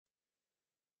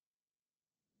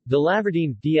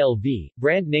Delavirdine DLV,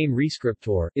 brand name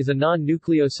Rescriptor, is a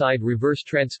non-nucleoside reverse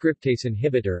transcriptase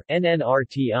inhibitor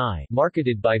NNRTI,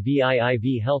 marketed by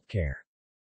VIIV Healthcare.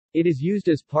 It is used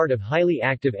as part of highly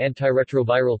active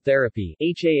antiretroviral therapy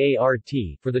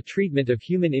HAART for the treatment of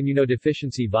human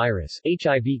immunodeficiency virus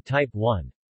HIV type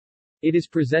 1. It is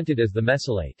presented as the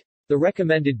mesylate. The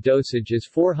recommended dosage is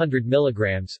 400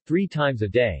 mg, 3 times a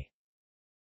day.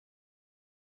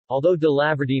 Although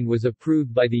Delavirdine was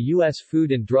approved by the U.S.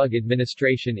 Food and Drug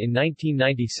Administration in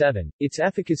 1997, its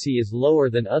efficacy is lower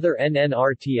than other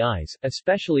NNRTIs,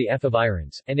 especially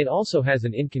efavirenz, and it also has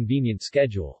an inconvenient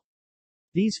schedule.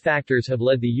 These factors have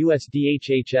led the U.S.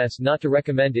 DHHS not to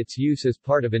recommend its use as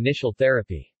part of initial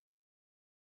therapy.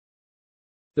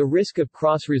 The risk of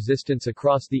cross-resistance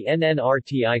across the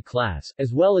NNRTI class,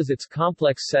 as well as its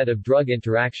complex set of drug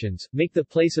interactions, make the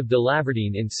place of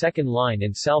Delavirdine in second-line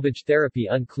and salvage therapy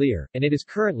unclear, and it is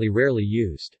currently rarely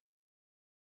used.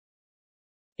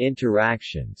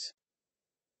 Interactions.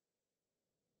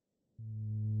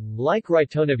 Like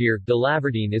ritonavir,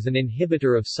 Delavirdine is an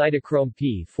inhibitor of cytochrome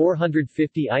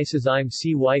P450 isozyme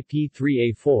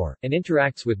CYP3A4, and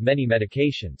interacts with many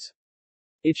medications.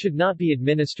 It should not be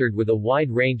administered with a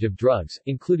wide range of drugs,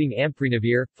 including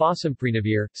amprenavir,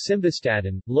 fosamprenavir,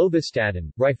 simvastatin,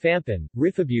 lovastatin, rifampin,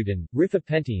 rifabutin,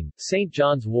 rifapentine, St.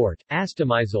 John's wort,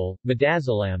 astomizole,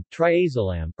 midazolam,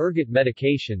 triazolam, ergot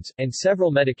medications, and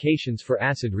several medications for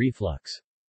acid reflux.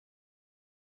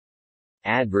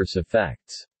 Adverse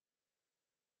effects.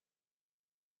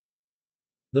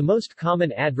 The most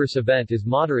common adverse event is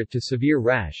moderate to severe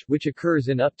rash, which occurs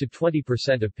in up to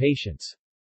 20% of patients.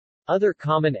 Other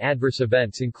common adverse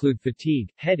events include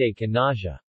fatigue, headache and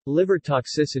nausea. Liver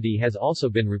toxicity has also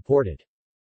been reported.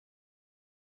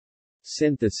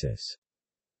 Synthesis.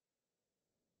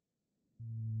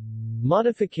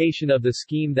 Modification of the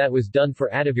scheme that was done for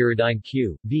Delavirdine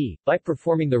Q.V. by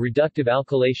performing the reductive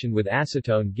alkylation with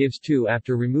acetone gives 2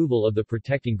 after removal of the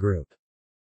protecting group.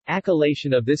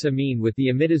 Acylation of this amine with the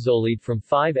imidazolide from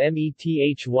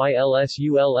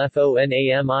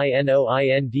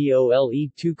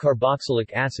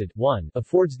 5-methylsulfonaminoindole2-carboxylic acid 1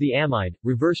 affords the amide,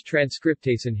 reverse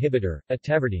transcriptase inhibitor,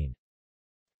 ateverdine.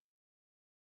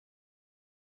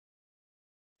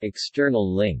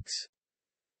 External links.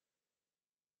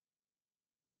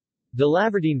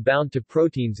 Delavirdine bound to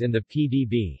proteins in the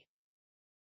PDB.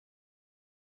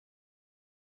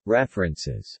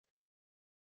 References.